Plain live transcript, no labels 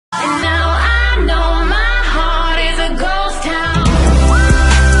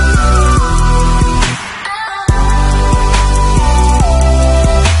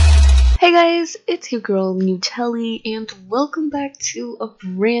guys, it's your girl Nutelli and welcome back to a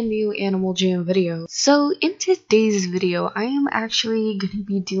brand new Animal Jam video. So in today's video, I am actually going to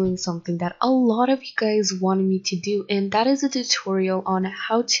be doing something that a lot of you guys wanted me to do, and that is a tutorial on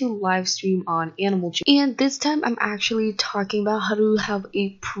how to live stream on Animal Jam. And this time I'm actually talking about how to have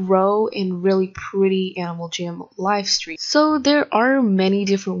a pro and really pretty Animal Jam live stream. So there are many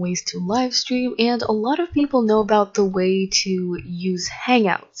different ways to live stream, and a lot of people know about the way to use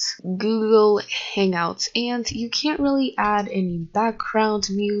Hangouts. Google Hangouts, and you can't really add any background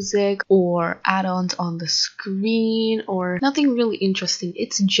music or add-ons on the screen or nothing really interesting.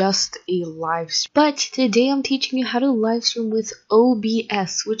 It's just a live stream. But today I'm teaching you how to live stream with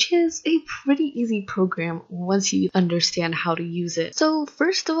OBS, which is a pretty easy program once you understand how to use it. So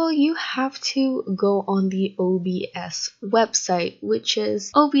first of all, you have to go on the OBS website, which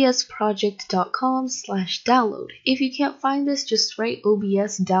is obsproject.com/download. If you can't find this, just write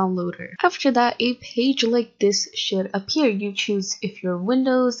OBS downloader. After that, a page like this should appear. You choose if you're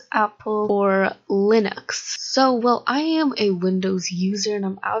Windows, Apple, or Linux. So, well, I am a Windows user and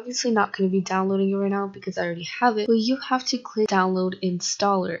I'm obviously not going to be downloading it right now because I already have it, but you have to click download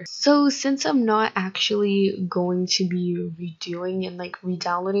installer. So since I'm not actually going to be redoing and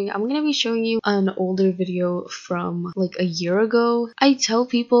re-downloading, I'm going to be showing you an older video from like a year ago. I tell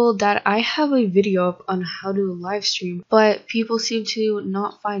people that I have a video up on how to live stream, but people seem to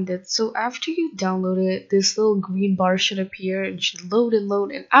not find it. So after you download it, this little green bar should appear and should load and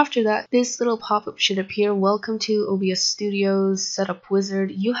load, and after that this little pop-up should appear. Welcome to OBS Studios Setup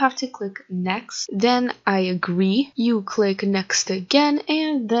Wizard. You have to click next, then I agree, you click next again,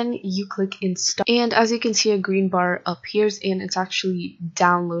 and then you click install, and as you can see a green bar appears and it's actually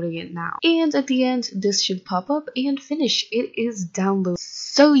downloading it now, and at the end this should pop up and finish. It is downloaded.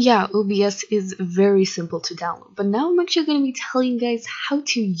 So yeah, OBS is very simple to download, but now I'm actually going to be telling you guys how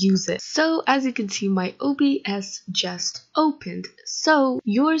to use it. So as you can see, my OBS just opened, so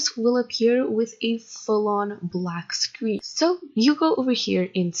yours will appear with a full-on black screen. So you go over here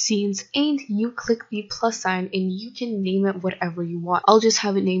in scenes and you click the plus sign and you can name it whatever you want. I'll just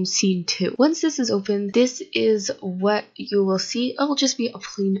have it named scene 2. Once this is open, this is what you will see. It'll just be a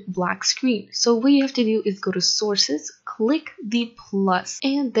plain black screen. So what you have to do is go to sources, click the plus,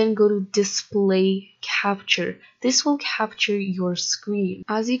 and then go to display capture. This will capture your screen.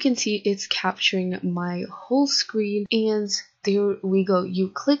 As you can see, it's capturing my whole screen, and there we go. You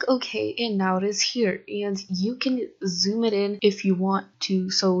click OK and now it is here, and you can zoom it in if you want to,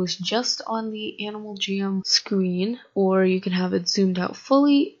 so it's just on the Animal Jam screen, or you can have it zoomed out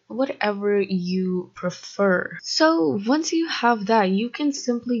fully, whatever you prefer. So once you have that, you can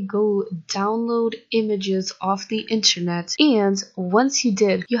simply go download images off the internet, and once you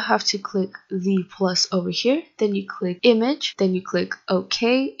did, you have to click the plus over here, then you click image, then you click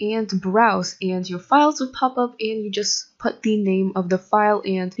OK and browse, and your files will pop up, and you just put the name of the file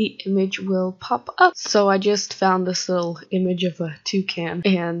and the image will pop up. So I just found this little image of a toucan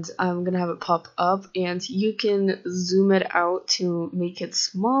and I'm gonna have it pop up, and you can zoom it out to make it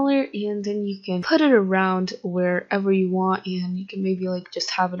smaller, and then you can put it around wherever you want, and you can maybe just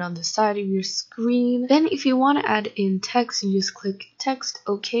have it on the side of your screen. Then if you want to add in text, you just click text,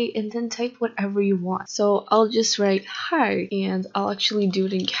 OK, and then type whatever you want. So I'll just write hi, and I'll actually do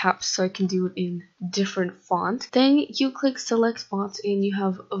it in caps so I can do it in different font. Then you click select font and you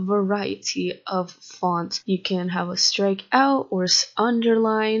have a variety of fonts. You can have a strike out or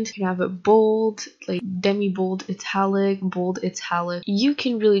underlined. You can have it bold, like demi bold, italic, bold, italic. You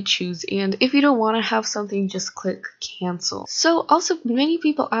can really choose, and if you don't want to have something, just click cancel. So also many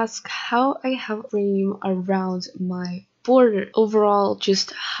people ask how I have a frame around my border. Overall,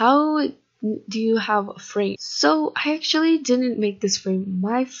 just how do you have a frame? So I actually didn't make this frame.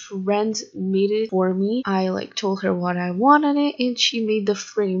 My friend made it for me. I told her what I wanted it, and she made the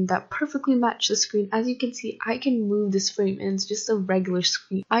frame that perfectly matched the screen. As you can see, I can move this frame and it's just a regular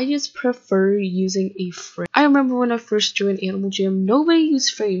screen. I just prefer using a frame. I remember when I first joined Animal Jam, nobody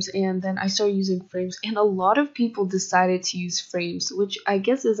used frames, and then I started using frames, and a lot of people decided to use frames, which I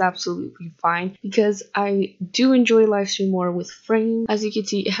guess is absolutely fine because I do enjoy live stream more with frames. As you can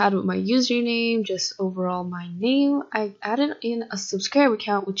see, it had my username, just overall my name. I added in a subscriber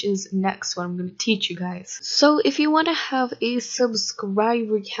account, which is next what I'm going to teach you guys. So if you want to have a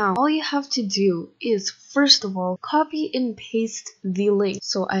subscriber account, all you have to do is first of all copy and paste the link.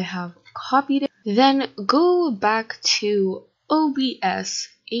 So I have copied it, then go back to OBS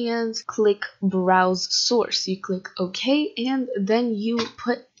and click browse source. You click OK, and then you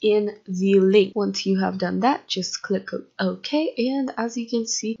put in the link. Once you have done that, just click OK, and as you can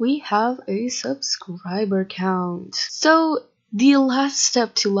see, we have a subscriber count. So The last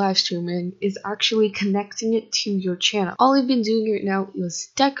step to live streaming is actually connecting it to your channel. All I've been doing right now is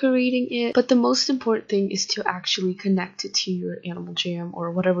decorating it, but the most important thing is to actually connect it to your Animal Jam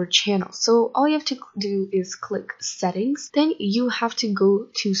or whatever channel. So all you have to do is click settings, then you have to go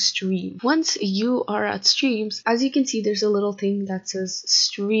to stream. Once you are at streams, as you can see, there's a little thing that says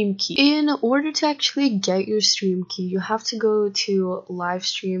stream key. In order to actually get your stream key, you have to go to live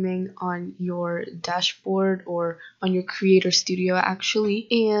streaming on your dashboard or on your creator studio actually,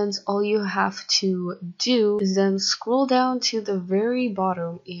 and all you have to do is then scroll down to the very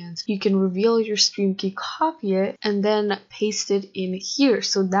bottom and you can reveal your stream key, copy it, and then paste it in here.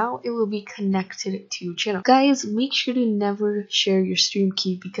 So now it will be connected to your channel. Guys, make sure to never share your stream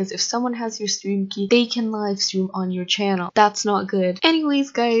key, because if someone has your stream key, they can live stream on your channel. That's not good.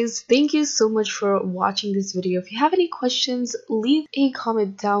 Anyways guys, thank you so much for watching this video. If you have any questions, leave a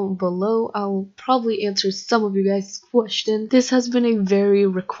comment down below. I'll probably answer some of you guys' questions. This has been a very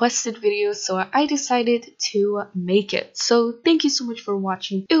requested video, so I decided to make it. So thank you so much for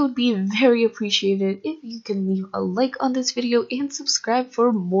watching. It would be very appreciated if you can leave a like on this video and subscribe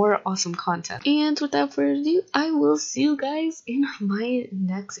for more awesome content. And without further ado, I will see you guys in my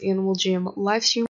next Animal Jam live stream.